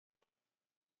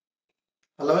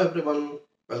Hello everyone,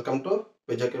 welcome to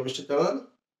Vijay Chemistry channel.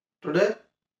 Today,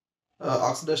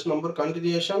 oxidation number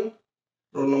continuation,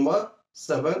 rule number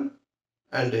 7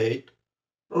 and 8.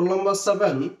 Rule number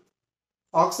 7,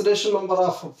 oxidation number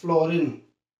of fluorine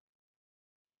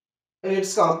in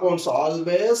its compounds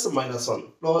always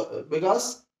 -1.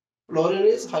 Because fluorine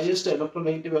is highest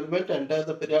electronegative element entire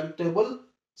the periodic table.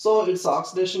 So its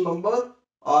oxidation number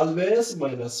always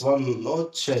 -1, no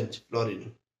change,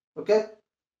 fluorine. Okay.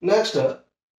 Next,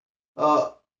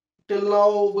 till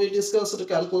now we discussed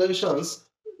calculations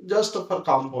just for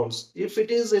compounds. If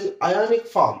it is in ionic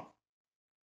form,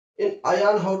 in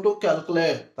ion how to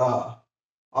calculate the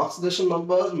oxidation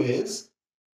number means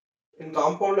in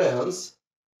compound ions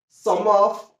sum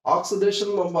of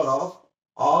oxidation number of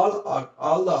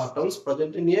all the atoms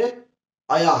present in a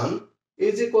ion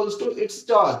is equals to its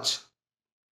charge.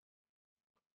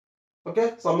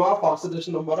 Okay, sum of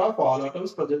oxidation number of all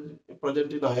atoms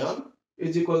present in ion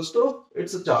is equals to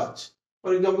its charge.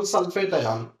 For example, sulfate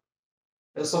ion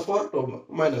SO4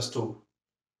 -2.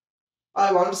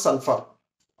 I want sulfur.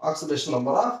 Oxidation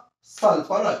number of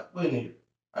sulfur we need.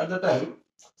 At the time,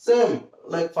 same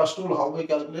like first rule how we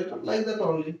calculate, like that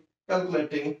only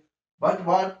calculating. But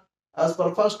what? As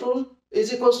per first rule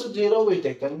is equals to 0 we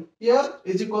taken. Here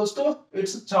is equals to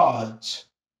its charge.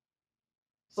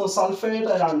 So sulfate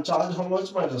ion charge how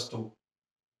much? -2.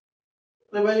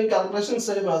 Remaining calculation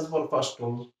same as per first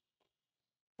rule.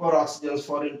 For oxygens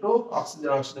 4 into oxygen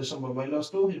oxidation number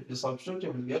 -2. If you substitute,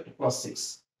 you will get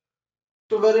 +6.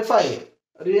 To verify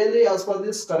really as per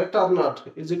this correct or not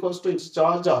is equals to its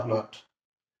charge or not.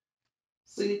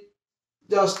 See,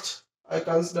 just I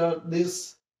consider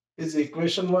this is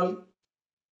equation 1.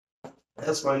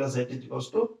 S minus 8 is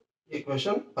equals to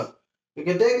equation 1. You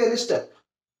can take any step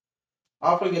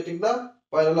after getting the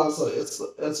final answer.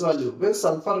 S value with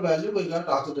sulfur value we got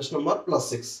oxidation number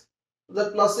 +6.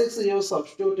 That +6 you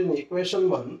substitute in equation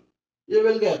 1, you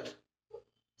will get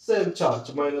same charge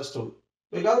 -2.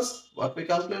 Because what we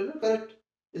calculated correct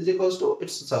is equals to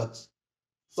its charge.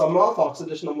 Sum of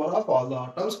oxidation number of all the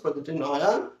atoms present in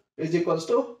ion is equals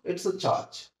to its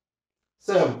charge.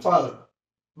 Same for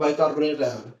bicarbonate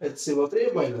ion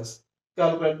HCO3 minus.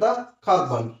 Calculate the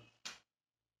carbon.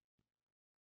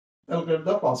 Calculate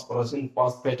the phosphorus in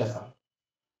phosphate ion.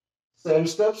 Same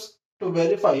steps to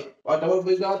verify whatever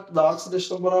we got the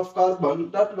oxidation number of carbon,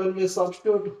 that when we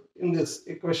substitute in this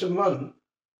equation 1,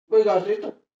 we got it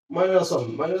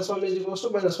 -1. -1 is equals to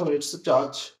 -1, its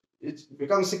charge. It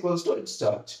becomes equals to its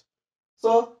charge.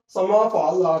 So sum of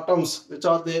all the atoms which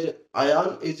are there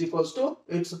ion is equals to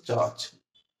its charge.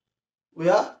 We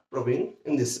are proving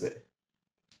in this way.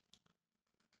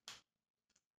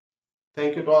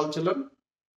 Thank you to all children.